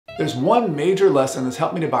There's one major lesson that's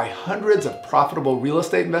helped me to buy hundreds of profitable real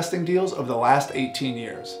estate investing deals over the last 18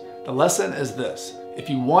 years. The lesson is this: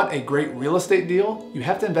 if you want a great real estate deal, you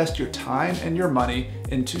have to invest your time and your money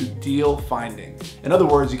into deal finding. In other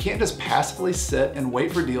words, you can't just passively sit and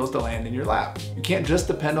wait for deals to land in your lap. You can't just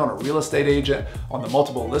depend on a real estate agent, on the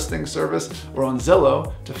multiple listing service, or on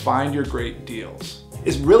Zillow to find your great deals.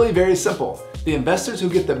 It's really very simple. The investors who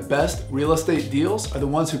get the best real estate deals are the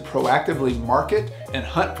ones who proactively market and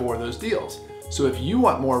hunt for those deals. So if you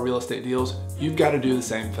want more real estate deals, you've got to do the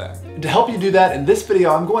same thing. And to help you do that, in this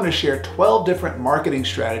video, I'm going to share 12 different marketing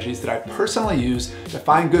strategies that I personally use to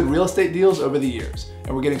find good real estate deals over the years.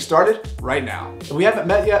 And we're getting started right now. If we haven't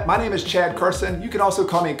met yet, my name is Chad Carson. You can also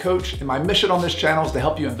call me Coach, and my mission on this channel is to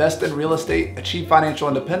help you invest in real estate, achieve financial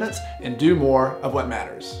independence, and do more of what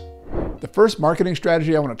matters. The first marketing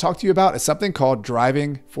strategy I want to talk to you about is something called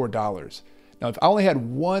driving for dollars. Now, if I only had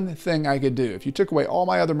one thing I could do, if you took away all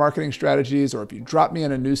my other marketing strategies, or if you dropped me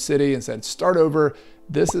in a new city and said, start over,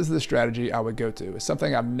 this is the strategy I would go to. It's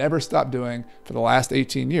something I've never stopped doing for the last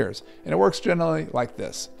 18 years. And it works generally like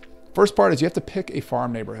this. First part is you have to pick a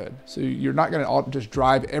farm neighborhood. So you're not going to just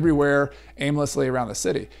drive everywhere aimlessly around the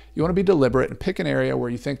city. You want to be deliberate and pick an area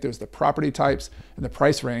where you think there's the property types and the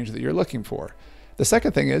price range that you're looking for. The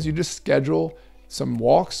second thing is you just schedule some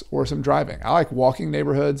walks or some driving. I like walking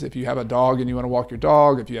neighborhoods. If you have a dog and you want to walk your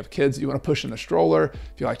dog, if you have kids that you want to push in a stroller,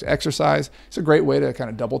 if you like to exercise, it's a great way to kind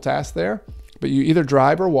of double task there. But you either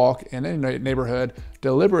drive or walk in a neighborhood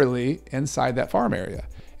deliberately inside that farm area.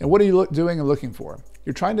 And what are you doing and looking for?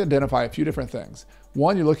 You're trying to identify a few different things.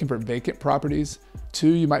 One, you're looking for vacant properties.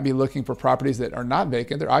 Two, you might be looking for properties that are not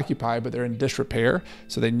vacant, they're occupied, but they're in disrepair,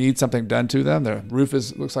 so they need something done to them. The roof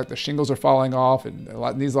looks like the shingles are falling off and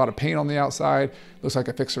needs a lot of paint on the outside, looks like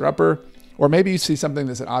a fixer-upper. Or maybe you see something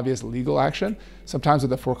that's an obvious legal action. Sometimes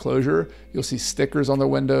with a foreclosure, you'll see stickers on the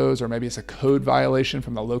windows, or maybe it's a code violation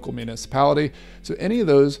from the local municipality. So any of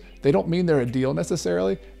those, they don't mean they're a deal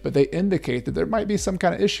necessarily, but they indicate that there might be some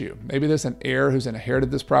kind of issue. Maybe there's an heir who's inherited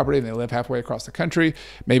this property and they live halfway across the country.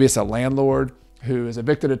 Maybe it's a landlord who has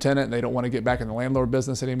evicted a tenant and they don't want to get back in the landlord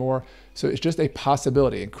business anymore. So it's just a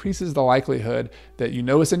possibility. It increases the likelihood that you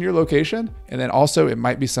know it's in your location, and then also it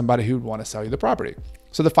might be somebody who would want to sell you the property.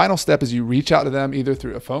 So the final step is you reach out to them either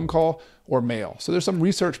through a phone call or mail. So there's some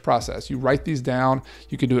research process. You write these down.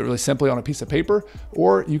 You can do it really simply on a piece of paper,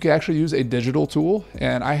 or you can actually use a digital tool.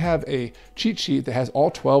 And I have a cheat sheet that has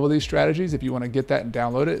all 12 of these strategies. If you want to get that and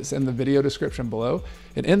download it, it's in the video description below.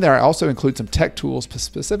 And in there, I also include some tech tools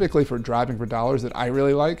specifically for driving for dollars that I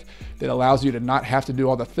really like, that allows you to not have to do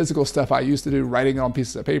all the physical stuff I used to do, writing it on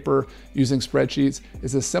pieces of paper, using spreadsheets.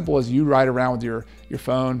 It's as simple as you ride around with your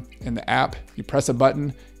phone in the app, you press a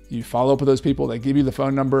button, you follow up with those people, they give you the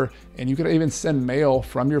phone number, and you can even send mail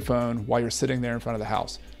from your phone while you're sitting there in front of the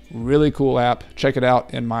house. Really cool app. Check it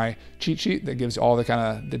out in my cheat sheet that gives you all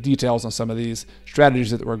the details on some of these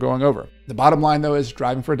strategies that we're going over. The bottom line though is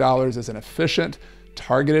driving for dollars is an efficient,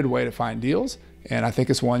 targeted way to find deals, and I think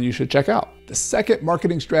it's one you should check out. The second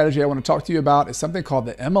marketing strategy I want to talk to you about is something called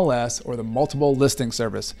the MLS, or the multiple listing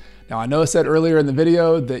service. Now, I know I said earlier in the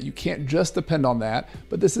video that you can't just depend on that,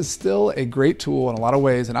 but this is still a great tool in a lot of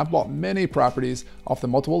ways, and I've bought many properties off the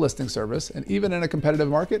multiple listing service, and even in a competitive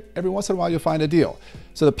market, every once in a while you'll find a deal.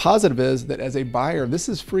 So the positive is that as a buyer, this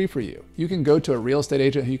is free for you. You can go to a real estate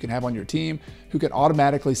agent who you can have on your team, who can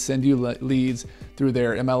automatically send you leads through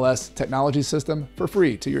their MLS technology system for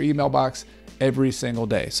free to your email box every single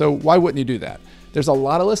day. So why wouldn't you do that? There's a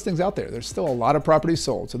lot of listings out there. There's still a lot of properties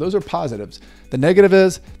sold. So those are positives. The negative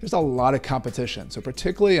is there's a lot of competition. So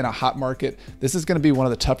particularly in a hot market, this is going to be one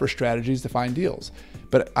of the tougher strategies to find deals.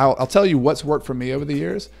 But I'll tell you what's worked for me over the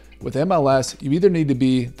years. With MLS, you either need to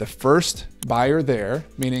be the first buyer there,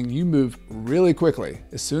 meaning you move really quickly.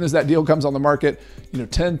 As soon as that deal comes on the market,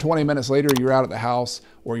 10, 20 minutes later, you're out at the house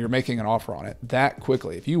or you're making an offer on it that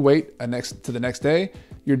quickly. If you wait to the next day,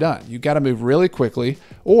 you're done. You got to move really quickly.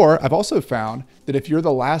 Or I've also found that if you're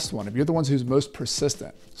the last one, if you're the ones who's most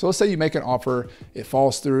persistent, so let's say you make an offer, it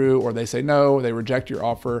falls through, or they say no, they reject your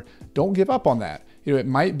offer, don't give up on that. It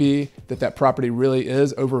might be that property really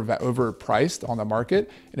is overpriced on the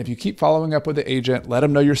market. And if you keep following up with the agent, let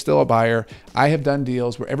them know you're still a buyer. I have done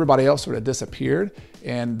deals where everybody else sort of disappeared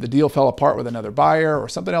and the deal fell apart with another buyer or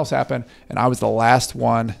something else happened, and I was the last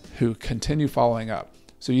one who continued following up.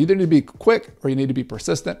 So you either need to be quick or you need to be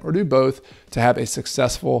persistent, or do both to have a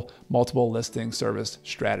successful multiple listing service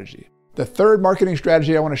strategy. The third marketing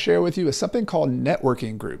strategy I want to share with you is something called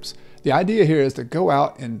networking groups. The idea here is to go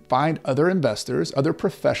out and find other investors, other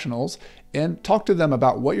professionals and talk to them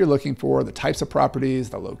about what you're looking for, the types of properties,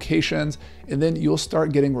 the locations, and then you'll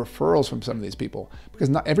start getting referrals from some of these people, because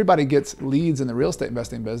not everybody gets leads in the real estate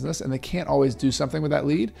investing business and they can't always do something with that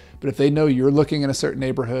lead. But if they know you're looking in a certain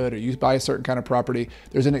neighborhood or you buy a certain kind of property,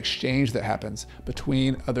 there's an exchange that happens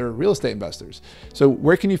between other real estate investors. So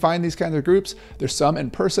where can you find these kinds of groups? There's some in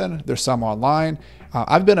person, there's some online.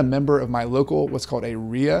 I've been a member of my local, what's called a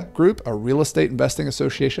RIA group, a Real Estate Investing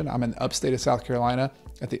Association. I'm in the upstate of South Carolina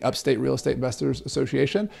at the Upstate Real Estate Investors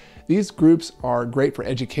Association. These groups are great for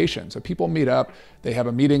education. So people meet up, they have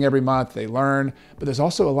a meeting every month, they learn, but there's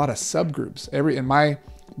also a lot of subgroups. In my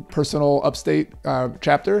personal upstate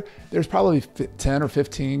chapter, there's probably 10 or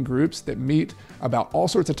 15 groups that meet about all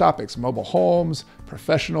sorts of topics: mobile homes,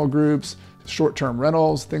 professional groups, short-term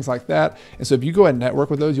rentals, things like that. And so if you go and network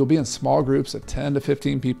with those, you'll be in small groups of 10 to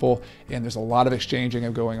 15 people, and there's a lot of exchanging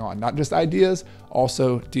of going on, not just ideas,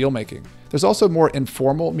 also deal making. There's also more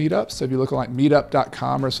informal meetups. So if you look at like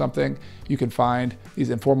meetup.com or something, you can find these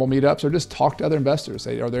informal meetups, or just talk to other investors.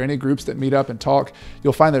 Say, are there any groups that meet up and talk?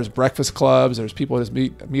 You'll find there's breakfast clubs, there's people that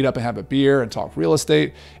just meet up and have a beer and talk real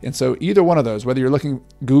estate. And so either one of those, whether you're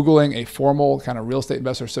Googling a formal kind of real estate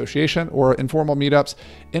investor association or informal meetups,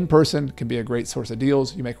 in person can be a great source of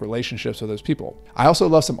deals. You make relationships with those people. I also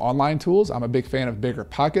love some online tools. I'm a big fan of Bigger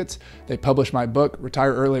Pockets. They published my book,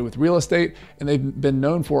 Retire Early with Real Estate, and they've been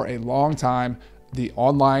known for a long time the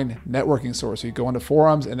online networking source. So you go into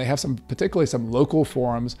forums, and they have particularly some local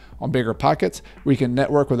forums on Bigger Pockets where you can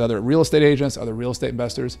network with other real estate agents, other real estate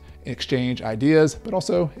investors, exchange ideas, but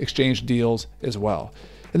also exchange deals as well.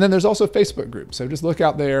 And then there's also Facebook groups. So just look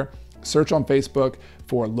out there, search on Facebook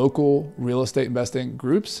for local real estate investing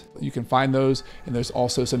groups. You can find those, and there's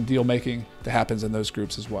also some deal making that happens in those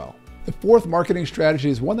groups as well. The fourth marketing strategy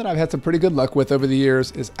is one that I've had some pretty good luck with over the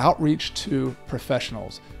years, is outreach to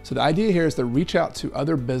professionals. So the idea here is to reach out to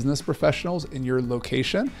other business professionals in your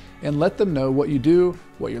location and let them know what you do,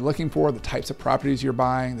 what you're looking for, the types of properties you're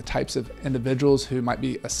buying, the types of individuals who might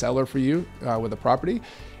be a seller for you with a property,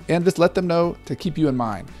 and just let them know to keep you in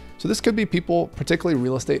mind. So this could be people, particularly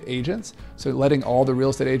real estate agents. So letting all the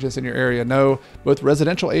real estate agents in your area know, both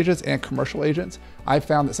residential agents and commercial agents. I've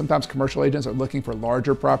found that sometimes commercial agents are looking for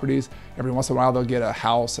larger properties. Every once in a while, they'll get a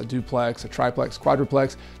house, a duplex, a triplex,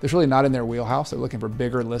 quadruplex. That's really not in their wheelhouse. They're looking for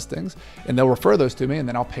bigger listings, and they'll refer those to me, and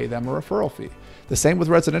then I'll pay them a referral fee. The same with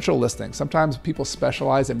residential listings. Sometimes people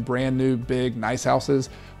specialize in brand new, big, nice houses,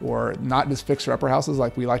 or not just fixer-upper houses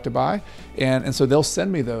like we like to buy. And so they'll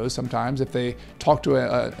send me those sometimes. If they talk to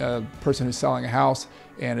a person who's selling a house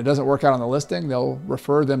and it doesn't work out on the listing, they'll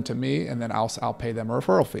refer them to me, and then I'll pay them a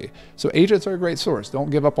referral fee. So agents are a great source. Don't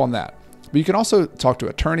give up on that. But you can also talk to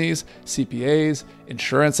attorneys, CPAs,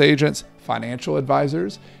 insurance agents, financial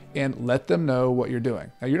advisors, and let them know what you're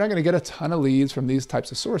doing. Now, you're not going to get a ton of leads from these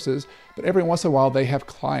types of sources, but every once in a while they have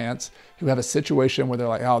clients who have a situation where they're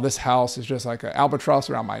like, oh, this house is just like an albatross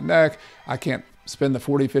around my neck. I can't spend the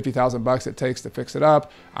 $40,000-$50,000 it takes to fix it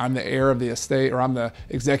up. I'm the heir of the estate, or I'm the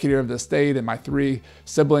executor of the estate, and my 3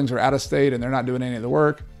 siblings are out of state and they're not doing any of the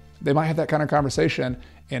work. They might have that kind of conversation.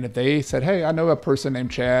 And if they said, hey, I know a person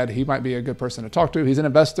named Chad, he might be a good person to talk to. He's an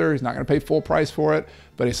investor. He's not going to pay full price for it,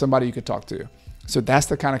 but he's somebody you could talk to. So that's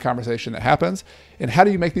the kind of conversation that happens. And how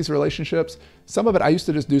do you make these relationships? Some of it, I used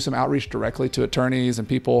to just do some outreach directly to attorneys and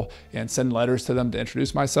people and send letters to them to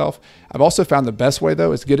introduce myself. I've also found the best way,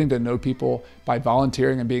 though, is getting to know people by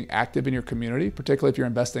volunteering and being active in your community, particularly if you're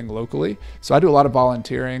investing locally. So I do a lot of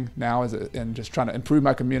volunteering now and just trying to improve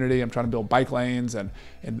my community. I'm trying to build bike lanes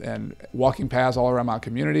and walking paths all around my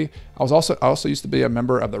community. I also used to be a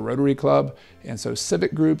member of the Rotary Club. And so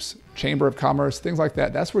civic groups, Chamber of Commerce, things like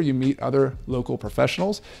that, that's where you meet other local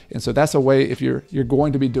professionals. And so that's a way, if you're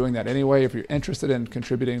going to be doing that anyway, if you're interested in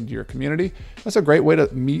contributing to your community, that's a great way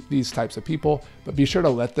to meet these types of people. But be sure to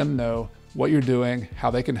let them know what you're doing,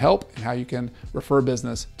 how they can help, and how you can refer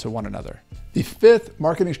business to one another. The fifth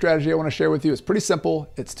marketing strategy I want to share with you is pretty simple.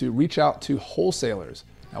 It's to reach out to wholesalers.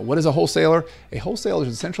 Now, what is a wholesaler? A wholesaler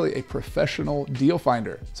is essentially a professional deal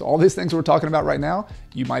finder. So all these things we're talking about right now,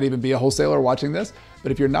 you might even be a wholesaler watching this,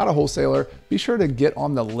 but if you're not a wholesaler, be sure to get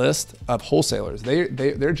on the list of wholesalers.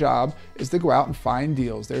 Their job is to go out and find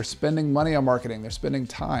deals. They're spending money on marketing. They're spending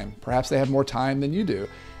time. Perhaps they have more time than you do.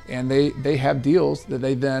 And they have deals that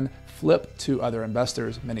they then flip to other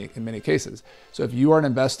investors in many cases. So if you are an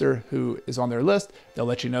investor who is on their list, they'll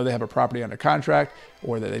let you know they have a property under contract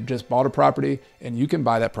or that they've just bought a property, and you can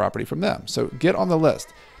buy that property from them. So get on the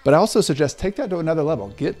list. But I also suggest take that to another level.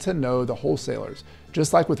 Get to know the wholesalers.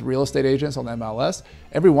 Just like with real estate agents on the MLS,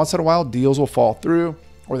 every once in a while deals will fall through,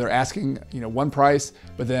 or they're asking one price,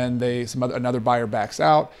 but then another buyer backs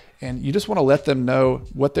out, and you just want to let them know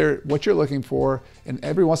what you're looking for. And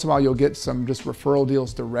every once in a while, you'll get some just referral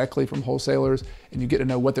deals directly from wholesalers, and you get to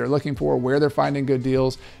know what they're looking for, where they're finding good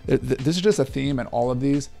deals. This is just a theme in all of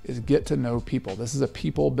these, is get to know people. This is a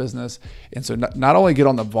people business. And so not only get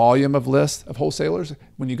on the volume of lists of wholesalers,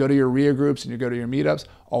 when you go to your RIA groups and you go to your meetups,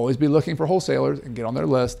 always be looking for wholesalers and get on their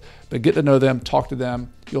list, but get to know them, talk to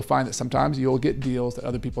them. You'll find that sometimes you'll get deals that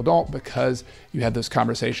other people don't because you had those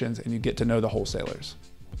conversations and you get to know the wholesalers.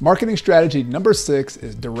 Marketing strategy number 6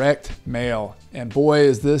 is direct mail. And boy,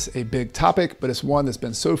 is this a big topic, but it's one that's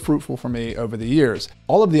been so fruitful for me over the years.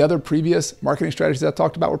 All of the other previous marketing strategies I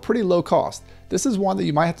talked about were pretty low cost. This is one that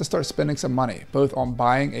you might have to start spending some money, both on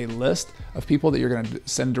buying a list of people that you're going to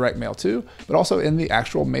send direct mail to, but also in the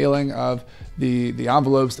actual mailing of the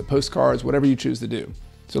envelopes, the postcards, whatever you choose to do.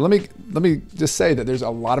 So let me just say that there's a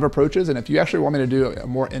lot of approaches, and if you actually want me to do a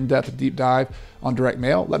more in-depth deep dive on direct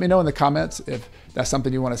mail, let me know in the comments if that's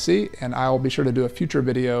something you want to see, and I'll be sure to do a future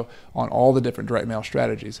video on all the different direct mail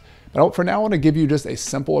strategies. But for now, I want to give you just a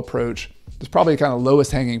simple approach. It's probably kind of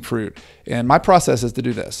lowest hanging fruit, and my process is to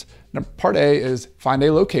do this. Now, part A is find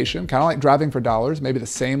a location, kind of like driving for dollars, maybe the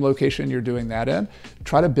same location you're doing that in.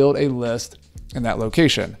 Try to build a list in that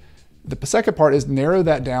location. The second part is narrow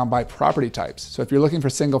that down by property types. So if you're looking for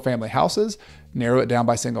single family houses, narrow it down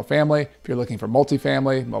by single family. If you're looking for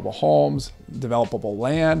multifamily, mobile homes, developable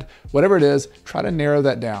land, whatever it is, try to narrow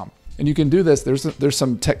that down. And you can do this. There's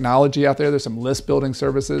some technology out there. There's some list building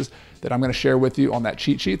services that I'm going to share with you on that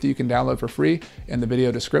cheat sheet that you can download for free in the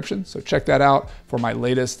video description. So check that out for my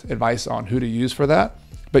latest advice on who to use for that.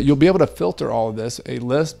 But you'll be able to filter all of this,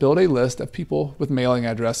 build a list of people with mailing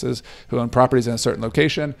addresses who own properties in a certain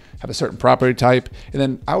location, have a certain property type. And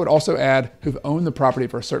then I would also add who've owned the property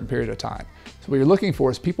for a certain period of time. So what you're looking for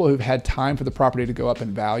is people who've had time for the property to go up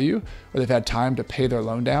in value, or they've had time to pay their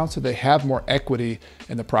loan down, so they have more equity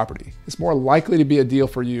in the property. It's more likely to be a deal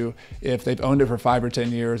for you if they've owned it for 5 or 10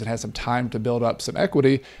 years and had some time to build up some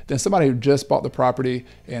equity than somebody who just bought the property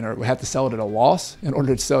and would have to sell it at a loss in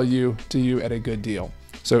order to sell to you at a good deal.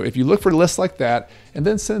 So if you look for lists like that, and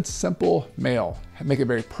then send simple mail, make it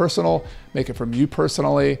very personal, make it from you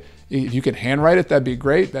personally. If you can handwrite it, that'd be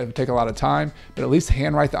great. That would take a lot of time, but at least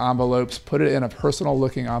handwrite the envelopes, put it in a personal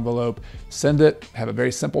looking envelope, send it, have a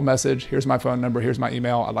very simple message. Here's my phone number, here's my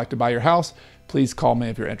email. I'd like to buy your house. Please call me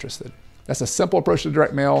if you're interested. That's a simple approach to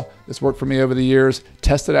direct mail. It's worked for me over the years.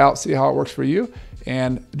 Test it out, see how it works for you.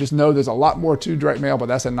 And just know there's a lot more to direct mail, but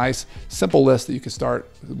that's a nice, simple list that you can start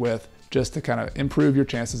with just to kind of improve your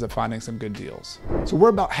chances of finding some good deals. So we're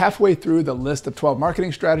about halfway through the list of 12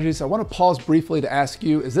 marketing strategies. So I want to pause briefly to ask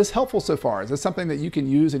you, is this helpful so far? Is this something that you can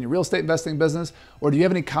use in your real estate investing business? Or do you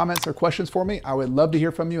have any comments or questions for me? I would love to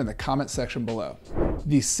hear from you in the comment section below.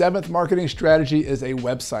 The 7th marketing strategy is a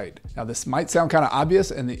website. Now this might sound kind of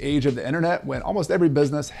obvious in the age of the internet when almost every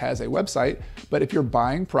business has a website, but if you're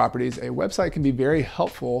buying properties, a website can be very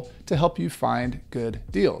helpful to help you find good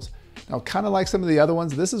deals. Now, kind of like some of the other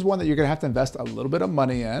ones, this is one that you're gonna have to invest a little bit of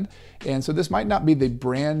money in. And so this might not be the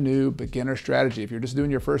brand new beginner strategy if you're just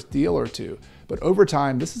doing your first deal or two. But over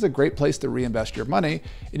time, this is a great place to reinvest your money.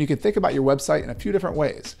 And you can think about your website in a few different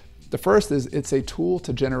ways. The first is it's a tool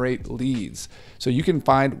to generate leads. So you can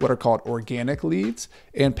find what are called organic leads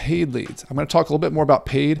and paid leads. I'm gonna talk a little bit more about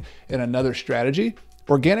paid in another strategy.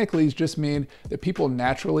 Organic leads just mean that people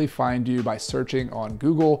naturally find you by searching on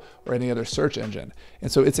Google or any other search engine.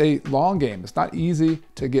 And so it's a long game. It's not easy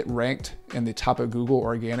to get ranked in the top of Google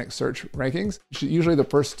organic search rankings. Usually the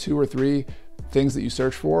first 2 or 3 things that you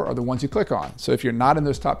search for are the ones you click on. So if you're not in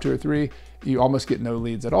those top 2 or 3, you almost get no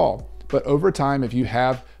leads at all. But over time, if you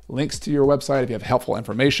have links to your website, if you have helpful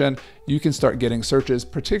information, you can start getting searches,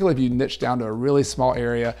 particularly if you niche down to a really small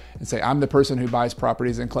area and say, I'm the person who buys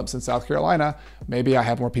properties in Clemson, South Carolina. Maybe I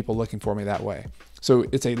have more people looking for me that way. So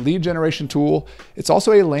it's a lead generation tool. It's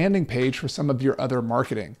also a landing page for some of your other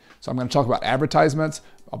marketing. So I'm going to talk about advertisements.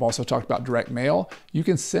 I've also talked about direct mail. You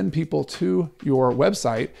can send people to your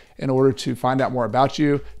website in order to find out more about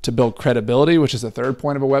you, to build credibility, which is the third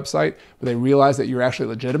point of a website, where they realize that you're actually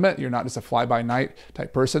legitimate. You're not just a fly-by-night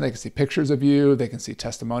type person. They can see pictures of you. They can see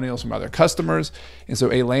testimonials from other customers. And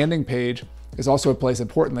so a landing page is also a place,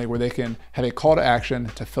 importantly, where they can have a call to action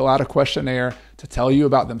to fill out a questionnaire to tell you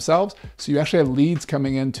about themselves. So you actually have leads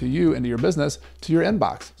coming into you, into your business, to your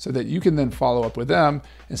inbox, so that you can then follow up with them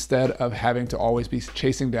instead of having to always be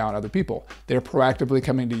chasing down other people. They're proactively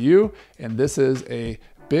coming to you, and this is a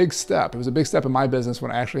big step. It was a big step in my business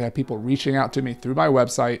when I actually had people reaching out to me through my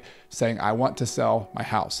website saying, I want to sell my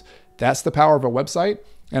house. That's the power of a website.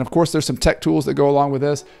 And of course, there's some tech tools that go along with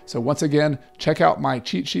this. So once again, check out my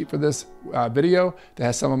cheat sheet for this video that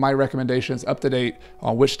has some of my recommendations up to date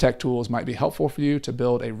on which tech tools might be helpful for you to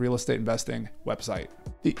build a real estate investing website.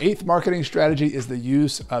 The 8th marketing strategy is the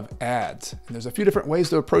use of ads. And there's a few different ways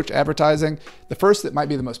to approach advertising. The first that might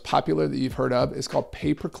be the most popular that you've heard of is called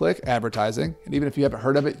pay-per-click advertising. And even if you haven't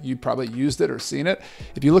heard of it, you've probably used it or seen it.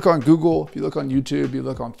 If you look on Google, if you look on YouTube, you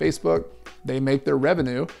look on Facebook, they make their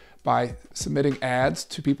revenue by submitting ads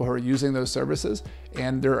to people who are using those services,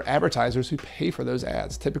 and there are advertisers who pay for those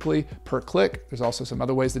ads, typically per click. There's also some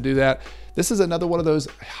other ways to do that. This is another one of those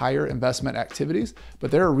higher investment activities,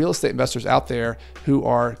 but there are real estate investors out there who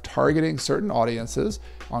are targeting certain audiences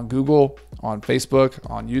on Google, on Facebook,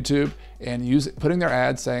 on YouTube, and putting their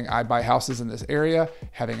ads saying, I buy houses in this area,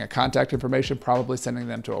 having a contact information, probably sending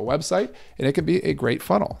them to a website, and it can be a great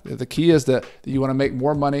funnel. The key is that you want to make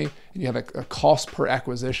more money, and you have a cost per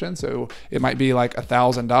acquisition. So it might be like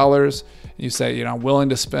 $1,000. You say, I'm willing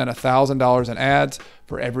to spend $1,000 in ads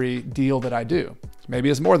for every deal that I do. Maybe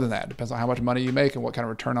it's more than that. Depends on how much money you make and what kind of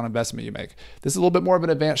return on investment you make. This is a little bit more of an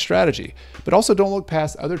advanced strategy, but also don't look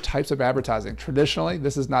past other types of advertising. Traditionally,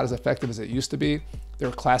 this is not as effective as it used to be. There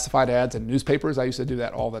are classified ads in newspapers. I used to do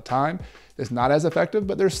that all the time. It's not as effective,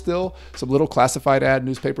 but there's still some little classified ad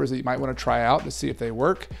newspapers that you might want to try out to see if they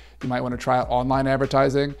work. You might want to try out online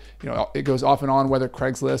advertising. It goes off and on whether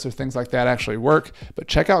Craigslist or things like that actually work, but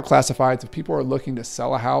check out classifieds. If people are looking to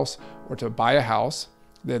sell a house or to buy a house,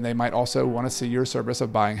 then they might also want to see your service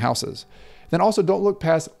of buying houses. Then also don't look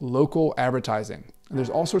past local advertising.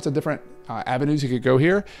 There's all sorts of different avenues you could go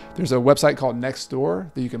here. There's a website called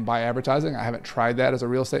Nextdoor that you can buy advertising. I haven't tried that as a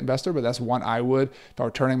real estate investor, but that's one I would. If I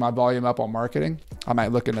were turning my volume up on marketing, I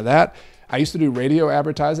might look into that. I used to do radio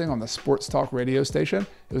advertising on the Sports Talk radio station.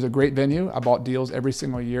 It was a great venue. I bought deals every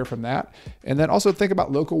single year from that. And then also think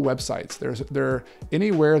about local websites. There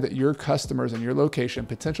anywhere that your customers in your location,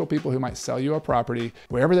 potential people who might sell you a property,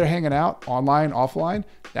 wherever they're hanging out, online, offline,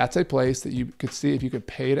 that's a place that you could see if you could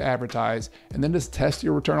pay to advertise, and then just test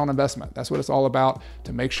your return on investment. That's what it's all about,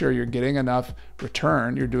 to make sure you're getting enough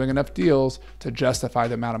return, you're doing enough deals to justify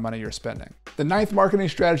the amount of money you're spending. The 9th marketing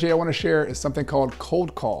strategy I want to share is something called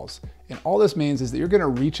cold calls. And all this means is that you're going to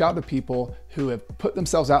reach out to people who have put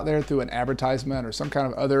themselves out there through an advertisement or some kind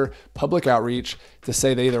of other public outreach to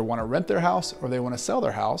say they either want to rent their house or they want to sell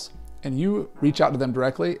their house. And you reach out to them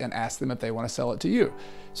directly and ask them if they want to sell it to you.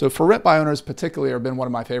 So for rent by owners particularly have been one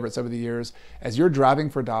of my favorites over the years. As you're driving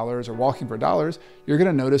for dollars or walking for dollars, you're going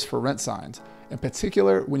to notice for rent signs. In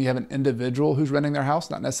particular, when you have an individual who's renting their house,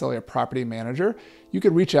 not necessarily a property manager, you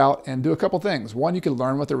could reach out and do a couple things. One, you could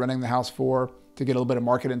learn what they're renting the house for, to get a little bit of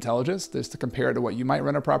market intelligence, just to compare it to what you might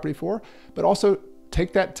rent a property for, but also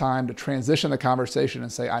take that time to transition the conversation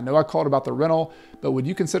and say, I know I called about the rental, but would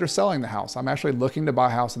you consider selling the house? I'm actually looking to buy a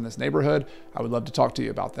house in this neighborhood. I would love to talk to you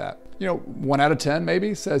about that. 1 out of 10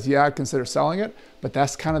 maybe says, yeah, I'd consider selling it, but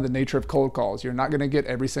that's kind of the nature of cold calls. You're not gonna get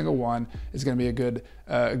every single one is gonna be a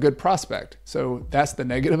good prospect. So that's the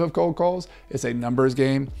negative of cold calls. It's a numbers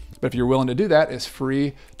game. But if you're willing to do that, it's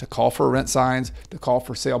free to call for rent signs, to call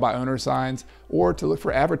for sale by owner signs, or to look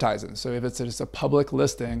for advertising. So if it's just a public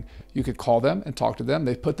listing, you could call them and talk to them.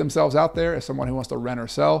 They've put themselves out there as someone who wants to rent or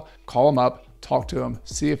sell. Call them up, talk to them,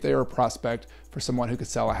 see if they are a prospect for someone who could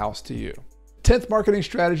sell a house to you. 10th marketing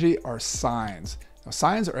strategy are signs. Now,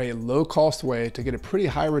 signs are a low-cost way to get a pretty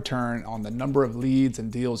high return on the number of leads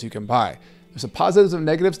and deals you can buy. There's some positives and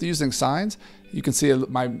negatives to using signs. You can see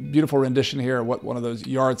my beautiful rendition here of what one of those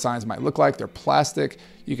yard signs might look like. They're plastic.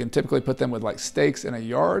 You can typically put them with like stakes in a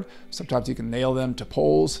yard. Sometimes you can nail them to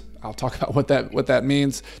poles. I'll talk about what that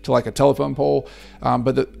means to like a telephone pole.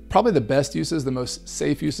 But probably the best uses, the most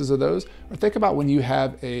safe uses of those, are think about when you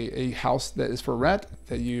have a house that is for rent,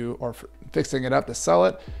 that you are fixing it up to sell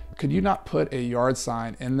it. Could you not put a yard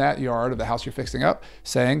sign in that yard of the house you're fixing up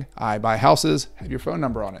saying, I buy houses, have your phone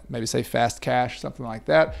number on it. Maybe say fast cash, something like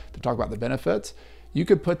that, to talk about the benefits. You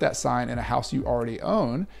could put that sign in a house you already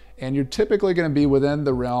own, and you're typically going to be within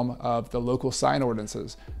the realm of the local sign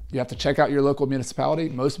ordinances. You have to check out your local municipality.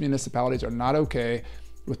 Most municipalities are not okay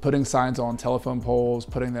with putting signs on telephone poles,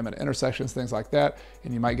 putting them at intersections, things like that,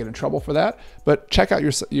 and you might get in trouble for that. But check out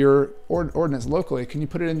your ordinance locally. Can you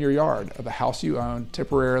put it in your yard of a house you own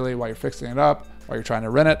temporarily while you're fixing it up, while you're trying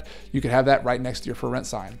to rent it? You could have that right next to your for rent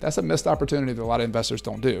sign. That's a missed opportunity that a lot of investors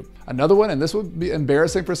don't do. Another one, and this would be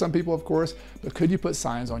embarrassing for some people, of course, but could you put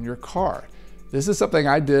signs on your car? This is something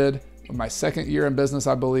I did my second year in business,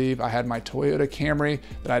 I believe. I had my Toyota Camry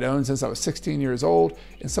that I'd owned since I was 16 years old.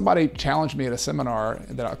 And somebody challenged me at a seminar,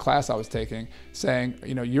 a class I was taking, saying,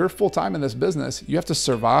 you're full-time in this business. You have to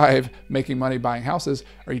survive making money buying houses.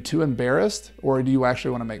 Are you too embarrassed, or do you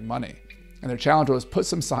actually want to make money? And their challenge was, put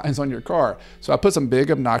some signs on your car. So I put some big,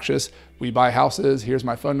 obnoxious, we buy houses, here's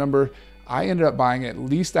my phone number. I ended up buying at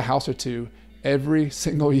least a house or two every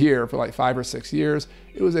single year for like 5 or 6 years.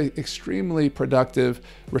 It was an extremely productive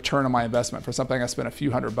return on my investment for something I spent a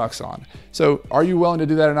few $100 on. So are you willing to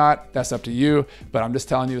do that or not? That's up to you, but I'm just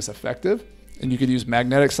telling you it's effective, and you could use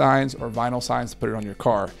magnetic signs or vinyl signs to put it on your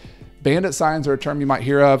car. Bandit signs are a term you might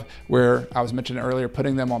hear of, where I was mentioning earlier,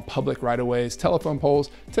 putting them on public right-of-ways, telephone poles,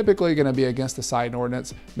 typically going to be against the sign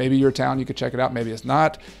ordinance. Maybe your town, you could check it out, maybe it's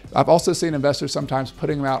not. I've also seen investors sometimes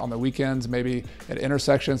putting them out on the weekends, maybe at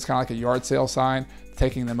intersections, kind of like a yard sale sign,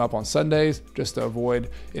 taking them up on Sundays just to avoid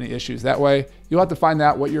any issues that way. You'll have to find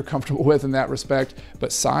out what you're comfortable with in that respect,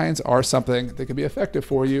 but signs are something that can be effective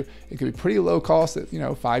for you. It can be pretty low cost at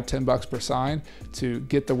 $5, $10 per sign to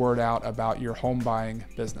get the word out about your home buying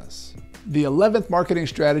business. The 11th marketing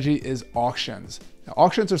strategy is auctions. Now,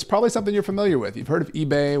 auctions is probably something you're familiar with. You've heard of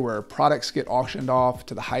eBay, where products get auctioned off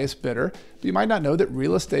to the highest bidder, but you might not know that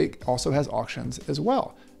real estate also has auctions as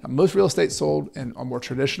well. Now, most real estate is sold in a more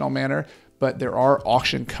traditional manner, but there are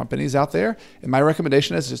auction companies out there. And my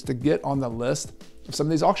recommendation is just to get on the list of some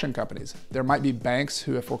of these auction companies. There might be banks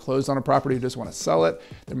who have foreclosed on a property who just want to sell it.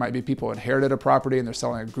 There might be people who inherited a property and they're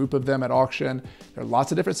selling a group of them at auction. There are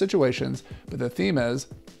lots of different situations, but the theme is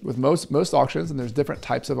with most auctions, and there's different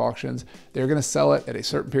types of auctions, they're going to sell it at a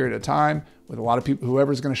certain period of time with a lot of people,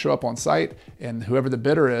 whoever's going to show up on site, and whoever the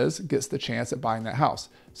bidder is gets the chance at buying that house.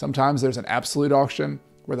 Sometimes there's an absolute auction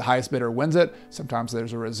where the highest bidder wins it. Sometimes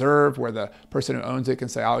there's a reserve where the person who owns it can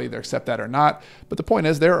say, I'll either accept that or not. But the point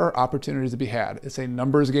is, there are opportunities to be had. It's a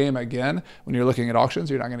numbers game again. When you're looking at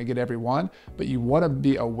auctions, you're not going to get every one, but you want to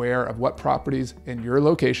be aware of what properties in your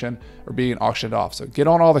location are being auctioned off. So get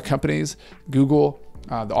on all the companies, Google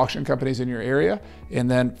the auction companies in your area, and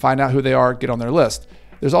then find out who they are, get on their list.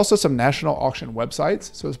 There's also some national auction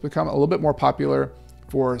websites. So it's become a little bit more popular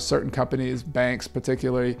for certain companies, banks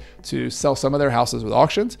particularly, to sell some of their houses with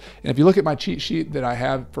auctions. And if you look at my cheat sheet that I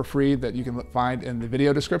have for free that you can find in the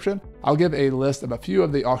video description, I'll give a list of a few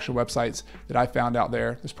of the auction websites that I found out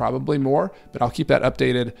there. There's probably more, but I'll keep that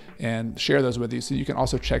updated and share those with you so you can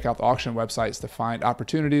also check out the auction websites to find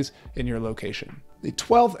opportunities in your location. The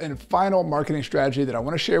 12th and final marketing strategy that I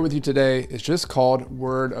want to share with you today is just called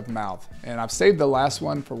word of mouth. And I've saved the last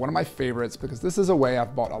one for one of my favorites because this is a way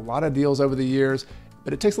I've bought a lot of deals over the years,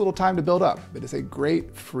 but it takes a little time to build up. But it's a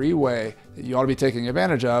great free way that you ought to be taking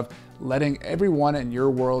advantage of, letting everyone in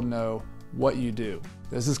your world know what you do.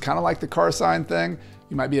 This is kind of like the car sign thing.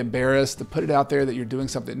 You might be embarrassed to put it out there that you're doing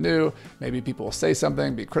something new. Maybe people will say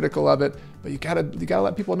something, be critical of it, but you gotta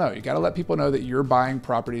let people know. You gotta let people know that you're buying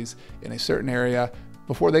properties in a certain area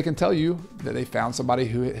before they can tell you that they found somebody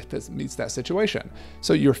who meets that situation.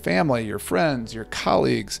 So your family, your friends, your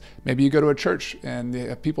colleagues, maybe you go to a church and you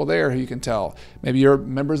have people there who you can tell. Maybe you're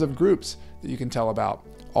members of groups that you can tell about.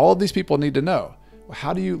 All of these people need to know. Well,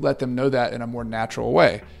 how do you let them know that in a more natural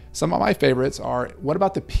way? Some of my favorites are, what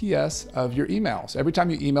about the PS of your emails? Every time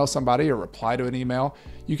you email somebody or reply to an email,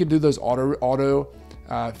 you can do those auto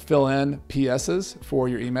fill in PSs for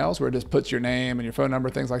your emails where it just puts your name and your phone number,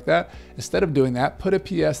 things like that. Instead of doing that, put a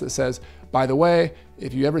PS that says, by the way,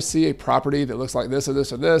 if you ever see a property that looks like this or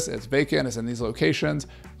this or this, it's vacant, it's in these locations,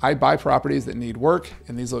 I buy properties that need work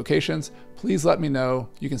in these locations, please let me know.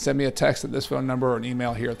 You can send me a text at this phone number or an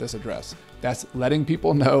email here at this address. That's letting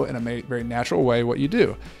people know in a very natural way what you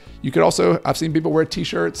do. You could also, I've seen people wear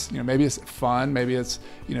t-shirts, maybe it's fun, maybe it's,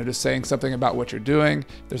 just saying something about what you're doing.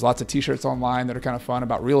 There's lots of t-shirts online that are kind of fun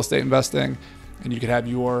about real estate investing. And you could have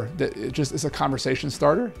it's a conversation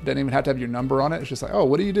starter. It doesn't even have to have your number on it. It's just like, oh,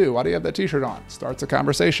 what do you do? Why do you have that t-shirt on? Starts a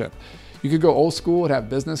conversation. You could go old school and have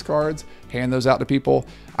business cards, hand those out to people.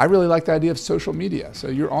 I really like the idea of social media. So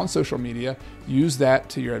you're on social media, use that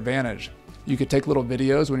to your advantage. You could take little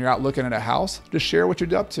videos when you're out looking at a house, just share what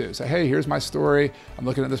you're up to. Say, hey, here's my story. I'm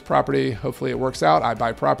looking at this property. Hopefully it works out. I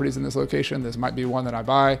buy properties in this location. This might be one that I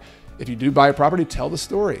buy. If you do buy a property, tell the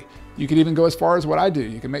story. You could even go as far as what I do.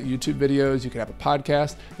 You can make YouTube videos. You could have a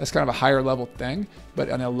podcast. That's kind of a higher level thing. But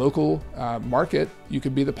in a local market, you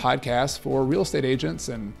could be the podcast for real estate agents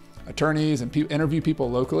and attorneys and interview people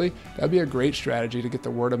locally. That'd be a great strategy to get the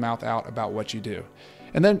word of mouth out about what you do.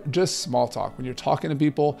 And then just small talk. When you're talking to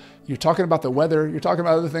people, you're talking about the weather, you're talking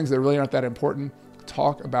about other things that really aren't that important.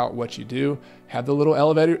 Talk about what you do. Have the little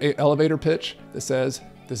elevator pitch that says,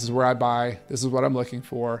 this is where I buy, this is what I'm looking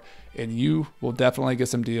for, and you will definitely get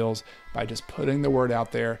some deals by just putting the word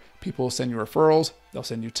out there. People will send you referrals, they'll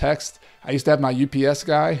send you texts. I used to have my UPS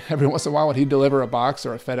guy, every once in a while when he'd deliver a box,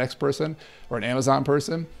 or a FedEx person or an Amazon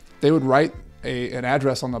person, they would write an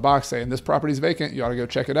address on the box saying, this property's vacant, you ought to go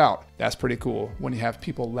check it out. That's pretty cool when you have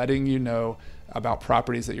people letting you know about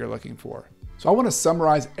properties that you're looking for. So I want to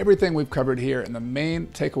summarize everything we've covered here, and the main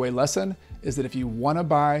takeaway lesson is that if you want to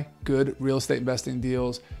buy good real estate investing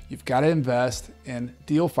deals, you've got to invest in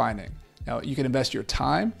deal finding. Now, you can invest your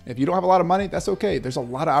time. If you don't have a lot of money, that's okay. There's a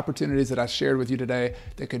lot of opportunities that I shared with you today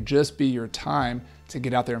that could just be your time to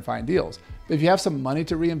get out there and find deals. But if you have some money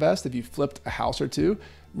to reinvest, if you flipped a house or two,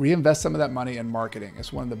 reinvest some of that money in marketing.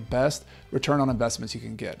 It's one of the best return on investments you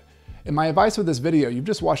can get. In my advice with this video, you've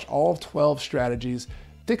just watched all 12 strategies.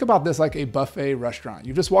 Think about this like a buffet restaurant.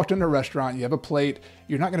 You've just walked into a restaurant, you have a plate,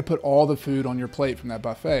 you're not gonna put all the food on your plate from that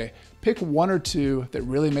buffet. Pick one or two that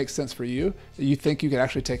really makes sense for you, that you think you can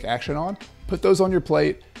actually take action on. Put those on your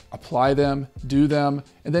plate, apply them, do them,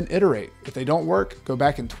 and then iterate. If they don't work, go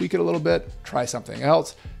back and tweak it a little bit, try something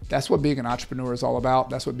else. That's what being an entrepreneur is all about.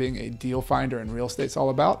 That's what being a deal finder in real estate is all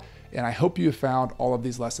about. And I hope you have found all of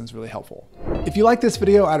these lessons really helpful. If you like this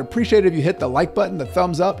video, I'd appreciate it if you hit the like button, the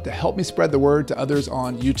thumbs up, to help me spread the word to others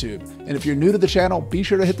on YouTube. And if you're new to the channel, be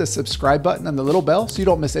sure to hit the subscribe button and the little bell so you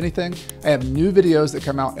don't miss anything. I have new videos that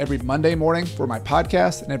come out every Monday morning for my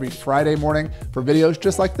podcast and every Friday morning for videos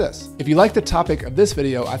just like this. If you like the topic of this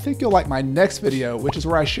video, I think you'll like my next video, which is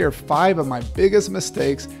where I share 5 of my biggest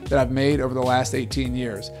mistakes that I've made over the last 18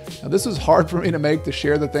 years. Now, this was hard for me to make, to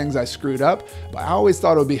share the things I screwed up, but I always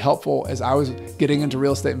thought it would be helpful as I was getting into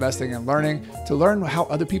real estate investing and learning to learn how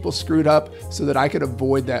other people screwed up so that I could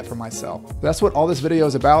avoid that for myself. That's what all this video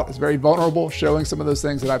is about. It's very vulnerable, showing some of those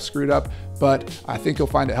things that I've screwed up, but I think you'll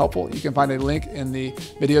find it helpful. You can find a link in the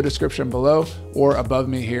video description below or above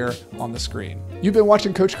me here on the screen. You've been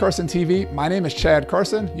watching Coach Carson TV. My name is Chad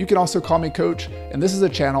Carson. You can also call me Coach, and this is a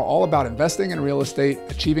channel all about investing in real estate,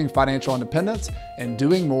 achieving financial independence, and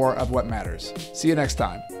doing more of what matters. See you next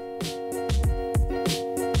time.